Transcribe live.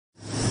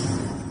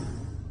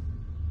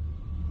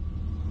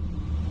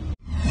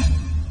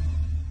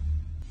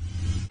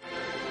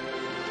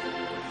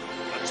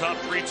tough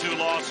 3-2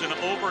 loss in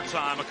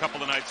overtime a couple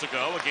of nights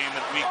ago, a game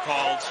that we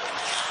called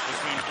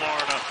between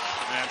Florida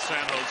and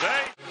San Jose.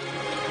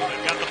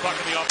 They've got the puck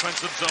in the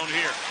offensive zone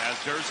here as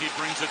Jersey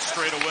brings it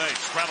straight away,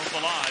 straddles the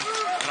line,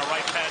 and a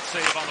right pad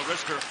save on the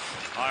wrister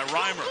by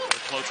Reimer.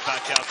 It floats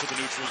back out to the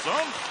neutral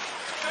zone,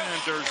 and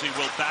Jersey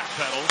will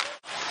backpedal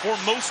for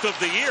most of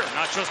the year,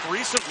 not just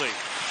recently.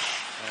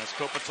 As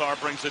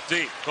Kopitar brings it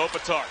deep.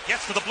 Kopitar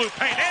gets to the blue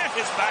paint, and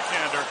his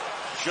backhander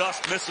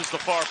just misses the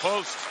far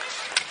post.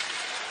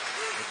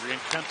 Adrian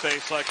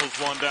Kempe cycles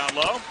one down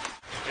low,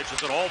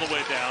 pitches it all the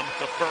way down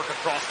to Burke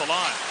across the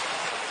line.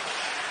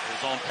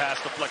 His own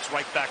pass deflects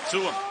right back to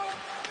him.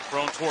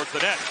 Thrown towards the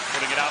net.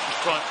 Putting it out in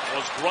front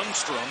was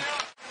Grundstrom.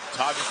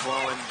 Todd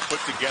put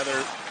together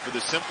for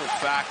the simple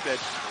fact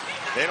that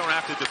they don't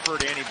have to defer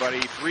to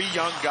anybody. Three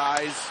young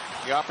guys,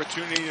 the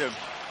opportunity to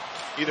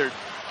either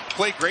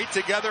play great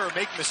together or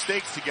make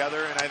mistakes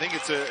together, and I think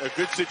it's a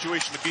good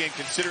situation to be in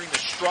considering the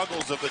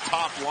struggles of the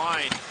top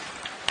line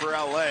for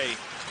LA.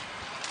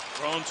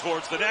 Thrown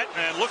towards the net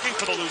and looking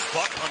for the loose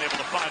puck, unable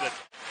to find it.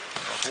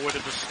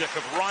 Avoided the stick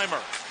of Reimer.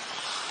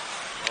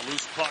 A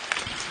loose puck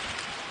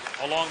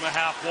along the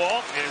half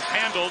wall is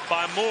handled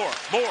by Moore.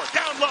 Moore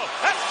down low.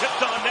 That's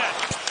tipped on net.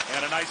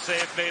 And a nice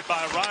save made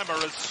by Reimer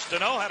as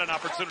Steno had an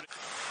opportunity.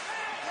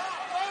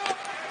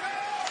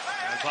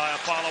 As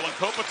Apollo and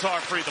Kopitar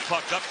free the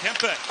puck up.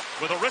 Kempe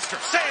with a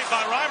wrister. Saved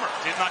by Reimer.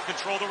 Did not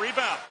control the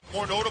rebound.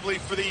 More notably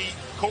for the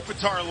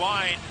Kopitar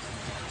line,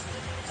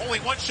 only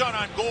one shot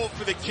on goal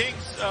for the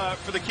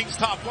Kings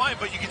top line,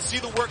 but you can see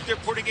the work they're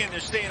putting in.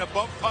 They're staying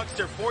above pucks,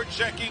 they're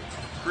forechecking,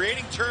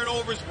 creating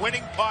turnovers,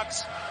 winning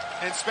pucks,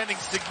 and spending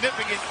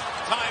significant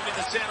time in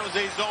the San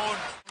Jose zone.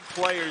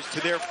 Players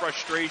to their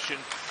frustration.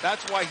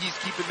 That's why he's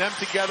keeping them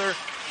together,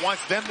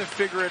 wants them to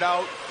figure it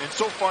out, and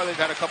so far they've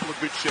had a couple of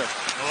good shifts.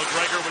 Noah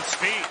Gregor with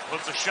speed,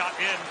 puts a shot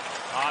in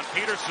on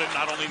Peterson,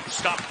 not only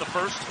stopped the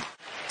first.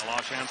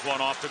 Meloche hands one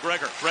off to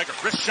Gregor. Gregor,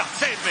 wrist shot,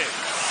 save made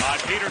by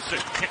Peterson,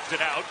 kicked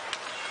it out.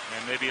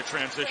 And maybe a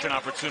transition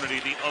opportunity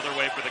the other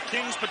way for the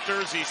Kings, but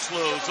Jersey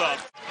slows up.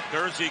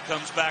 Jersey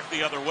comes back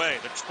the other way.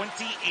 The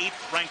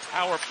 28th ranked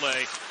power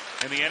play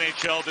in the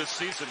NHL this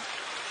season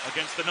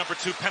against the number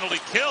 2 penalty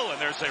kill, and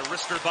there's a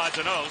wrister by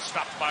Deneau,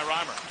 stopped by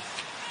Reimer.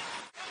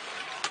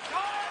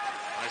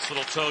 Nice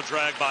little toe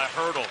drag by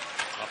Hurdle.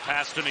 A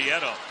pass to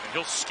Nieto, and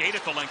he'll skate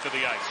at the length of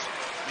the ice.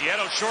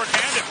 Nieto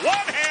short-handed,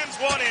 one hands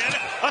one in,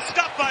 a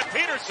stop by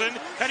Peterson,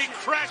 and he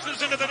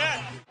crashes into the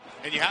net.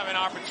 And you have an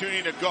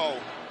opportunity to go.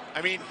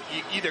 I mean,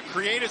 you either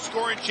create a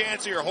scoring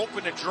chance or you're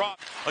hoping to drop.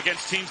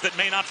 Against teams that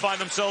may not find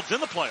themselves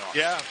in the playoffs.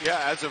 Yeah,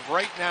 as of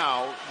right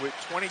now, with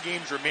 20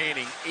 games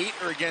remaining, 8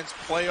 are against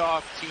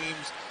playoff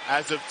teams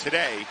as of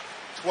today,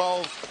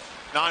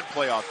 12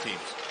 non-playoff teams.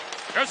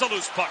 There's a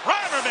loose puck.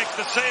 Reimer makes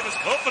the save as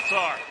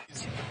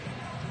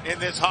Kopitar. In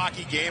this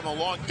hockey game, a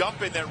long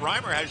dump in that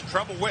Reimer has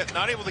trouble with.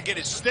 Not able to get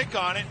his stick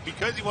on it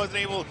because he wasn't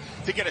able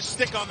to get a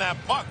stick on that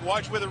puck.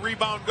 Watch where the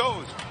rebound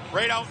goes.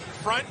 Right out in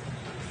front.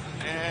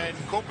 And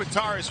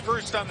Kopitar is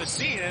first on the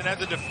scene, and as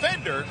a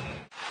defender,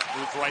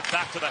 moved right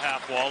back to the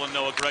half wall, and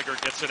Noah Gregor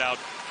gets it out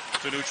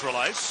to neutral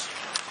ice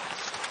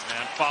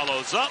and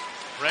follows up.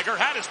 Gregor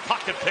had his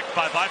pocket picked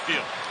by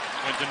Byfield.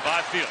 Quinton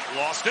Byfield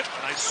lost it.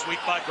 Nice sweep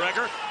by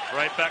Gregor.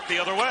 Right back the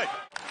other way.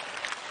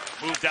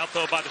 Moved out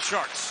though by the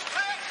Sharks.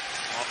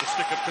 Off the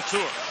stick of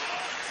Couture.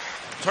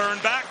 Turn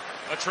back.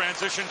 A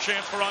transition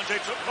chance for Andrei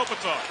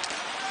Kopitar.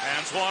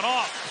 Hands one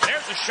off.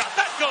 There's a shot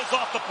that goes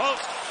off the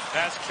post.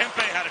 As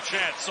Kempe had a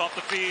chance off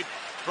the feed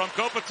from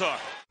Kopitar.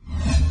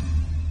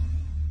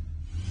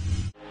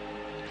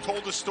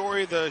 Told a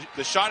story, the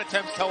shot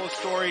attempts tell a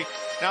story.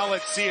 Now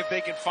let's see if they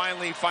can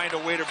finally find a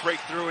way to break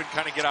through and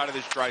kind of get out of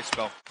this dry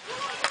spell.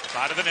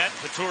 Side of the net,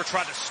 Couture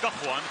tried to stuff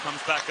one,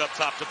 comes back up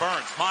top to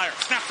Burns. Meyer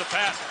snaps a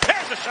pass,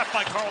 there's a shot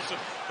by Carlson.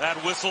 That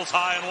whistles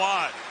high and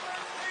wide.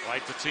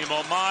 Right to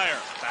Timo Meyer,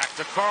 back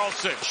to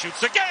Carlson,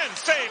 shoots again,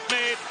 save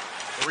made.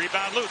 The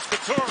rebound loose.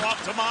 Couture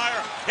off to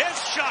Meyer. His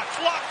shot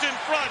blocked in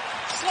front.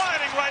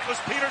 Sliding right was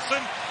Peterson.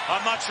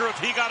 I'm not sure if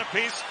he got a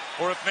piece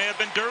or if it may have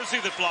been Jersey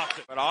that blocked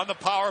it. But on the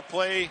power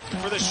play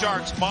for the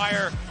Sharks,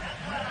 Meyer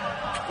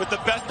with the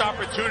best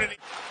opportunity.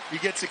 You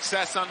get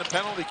success on the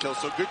penalty kill.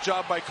 So good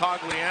job by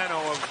Cogliano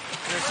of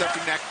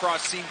intercepting that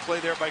cross seam play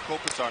there by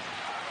Kopitar.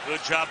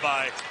 Good job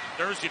by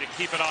Jersey to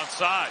keep it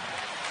onside.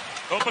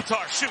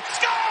 Kopitar shoots.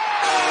 Score!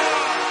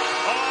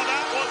 Oh,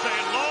 that was a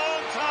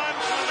long time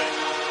coming.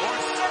 Or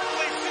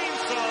certainly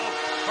seems so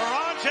for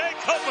Andrei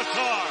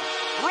Kopitar.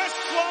 Wrist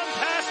swung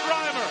past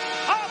Reimer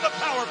on the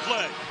power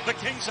play. The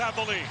Kings have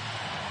the lead.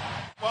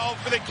 Well,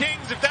 for the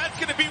Kings, if that's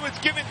going to be what's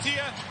given to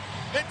you,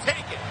 then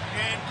take it.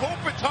 And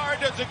Kopitar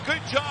does a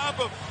good job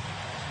of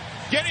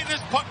getting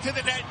this puck to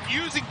the net,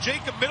 using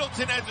Jacob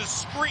Middleton as a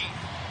screen.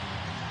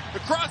 The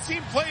cross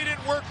seam play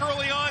didn't work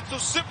early on, so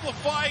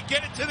simplify,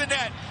 get it to the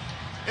net.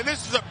 And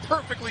this is a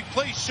perfectly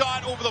placed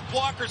shot over the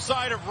blocker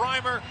side of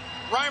Reimer.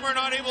 Reimer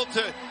not able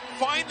to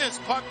find this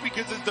puck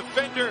because his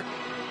defender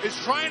is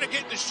trying to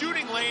get in the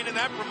shooting lane, and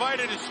that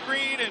provided a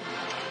screen. And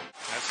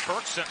as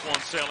Burke sent one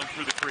sailing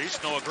through the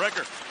crease, Noah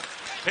Gregor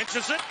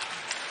pinches it.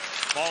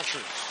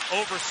 Walters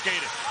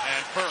overskated,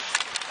 and Burke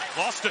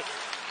lost it.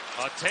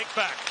 A take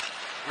back.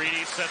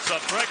 Reedy sets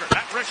up Gregor.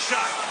 That wrist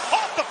shot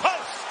off the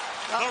post.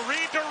 The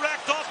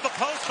redirect off the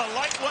post. The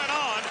light went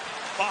on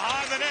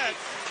behind the net,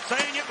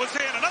 saying it was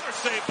in. Another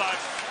save by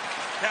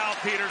Cal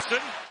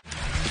Peterson.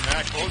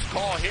 Close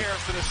call here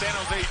for the San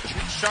Jose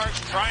Sharks,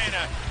 trying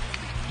to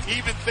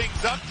even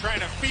things up, trying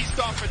to feast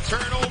off a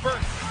turnover.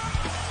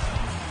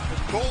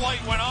 The goal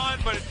light went on,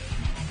 but it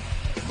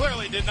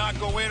clearly did not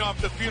go in off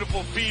the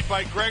beautiful feed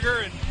by Gregor,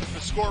 and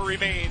the score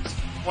remains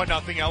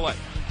 1-0 LA.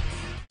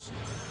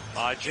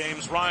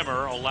 James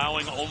Reimer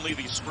allowing only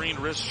the screen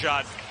wrist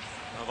shot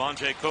of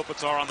Andrei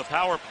Kopitar on the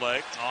power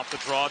play. Off the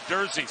draw,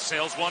 Dursey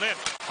sails one in.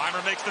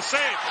 Reimer makes the save.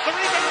 The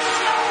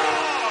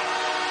rebound.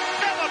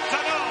 Philip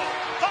Tano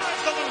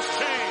finds the loose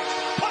change.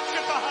 Puts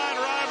it behind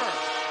Reimer.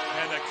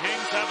 And the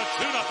Kings have a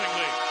 2-0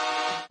 lead.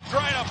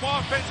 Dried up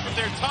offense from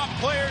their top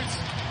players.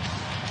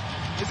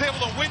 Is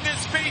able to win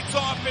this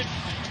face-off, and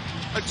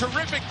a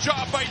terrific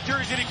job by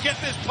Dursey to get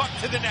this puck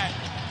to the net.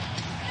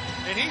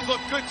 And he's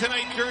looked good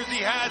tonight,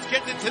 Dursey has.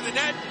 Getting it to the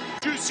net.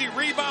 Juicy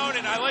rebound,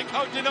 and I like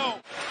how Dano.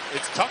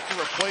 It's tough to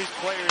replace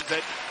players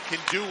that can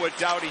do what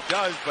Doughty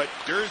does, but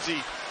Dursey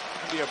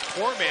can be a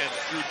poor man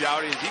through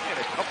Doughty as he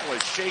get a couple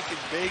of shake and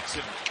bakes,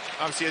 and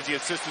obviously has the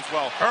assist as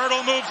well.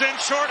 Hurdle moves in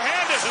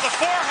shorthanded to the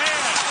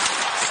forehand.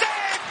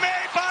 Save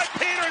made by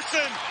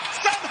Peterson.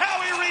 Somehow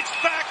he reached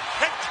back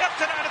and kept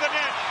it out of the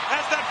net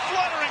as that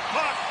fluttering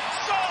puck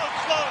so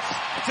close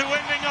to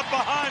ending up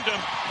behind him.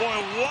 Boy,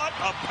 what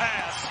a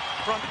pass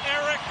from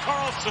Erik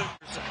Karlsson.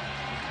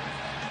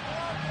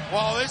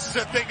 Well, this is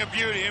a thing of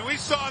beauty, and we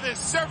saw this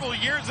several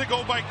years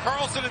ago by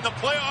Karlsson in the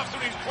playoffs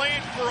when he was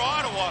playing for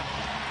Ottawa.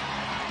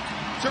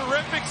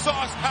 Terrific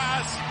sauce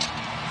pass,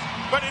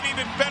 but an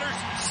even better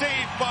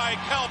save by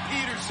Cal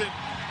Peterson.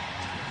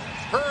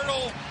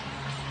 Hurdle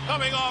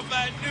coming off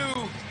that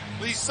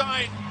newly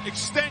signed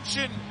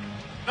extension,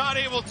 not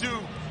able to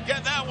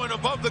get that one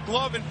above the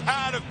glove and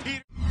pad of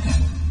Peterson.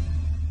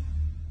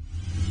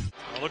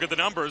 Look at the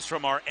numbers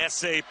from our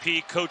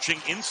SAP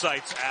Coaching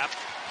Insights app.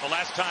 The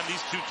last time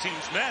these two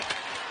teams met,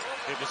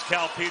 it was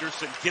Cal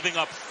Peterson giving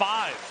up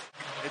 5.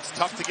 It's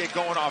tough to get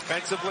going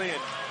offensively,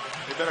 and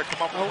they better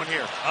come up with one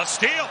here. A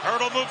steal.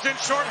 Hurdle moves in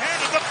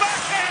shorthanded. The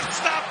backhand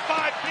stopped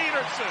by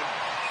Peterson.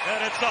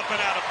 And it's up and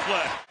out of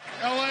play.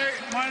 LA,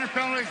 minor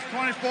penalty,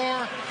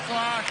 24/.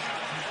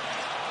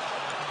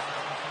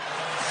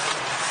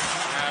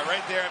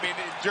 Right there, I mean,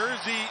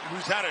 Dursey,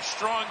 who's had a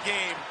strong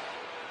game,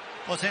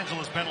 Los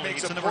Angeles penalty.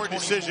 makes a poor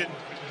decision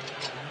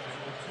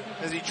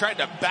as he tried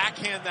to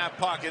backhand that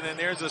puck, and then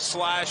there's a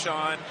slash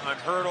on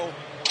Hurdle.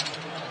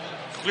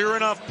 Clear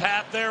enough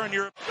path there, and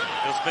you're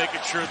just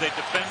making sure they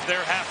defend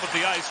their half of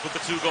the ice with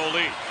the 2-goal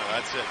lead. Oh,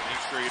 that's it. Make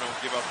sure you don't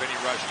give up any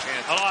rush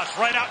chances. Halas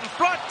right out in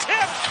front,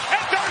 tipped,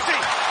 and Dursey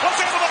was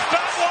able to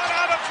bat one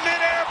out of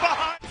midair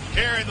behind.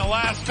 Here in the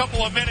last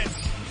couple of minutes.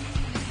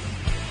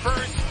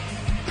 First,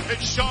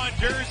 it's Sean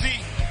Dursey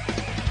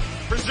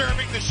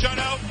preserving the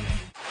shutout.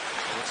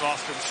 It's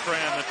Austin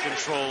Strand that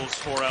controls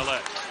for LA.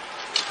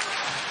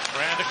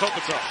 Strand to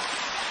Kopitar.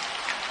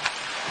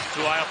 To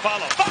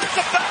Iafallo. Finds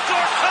the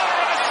backdoor cutter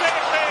and a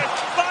save made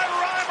by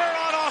Reimer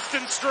on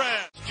Austin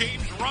Strand.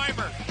 James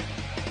Reimer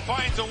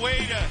finds a way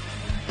to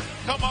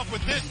come up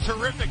with this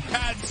terrific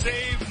pad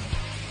save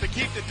to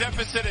keep the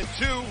deficit at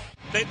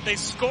 2. They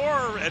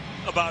score at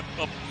about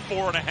a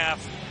 4.5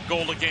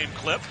 goal a game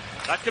clip.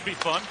 That could be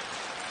fun.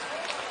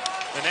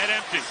 The net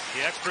empty.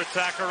 The extra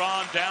attacker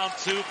on, down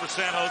 2 for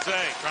San Jose.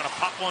 Trying to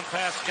pop one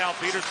past Cal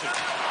Peterson.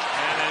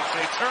 And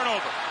it's a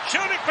turnover.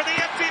 Shooting for the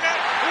empty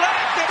net.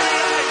 Left in the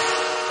ice.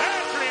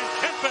 Adrian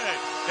Kempe.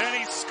 And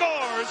he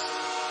scores.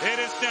 It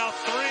is now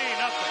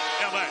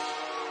 3-0 LA.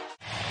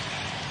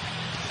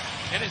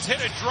 And has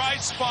hit a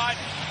dry spot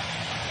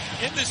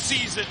in the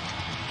season.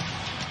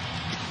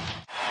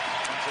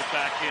 Brings it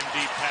back in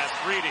deep past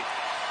Reedy.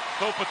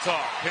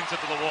 Kopitar pins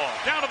it to the wall.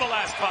 Down to the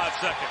last 5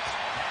 seconds.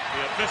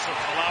 The official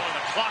allowing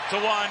the clock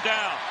to wind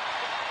down.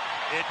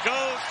 It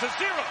goes to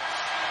 0.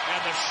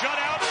 And the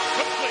shutout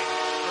complete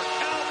for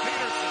Cal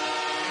Peterson.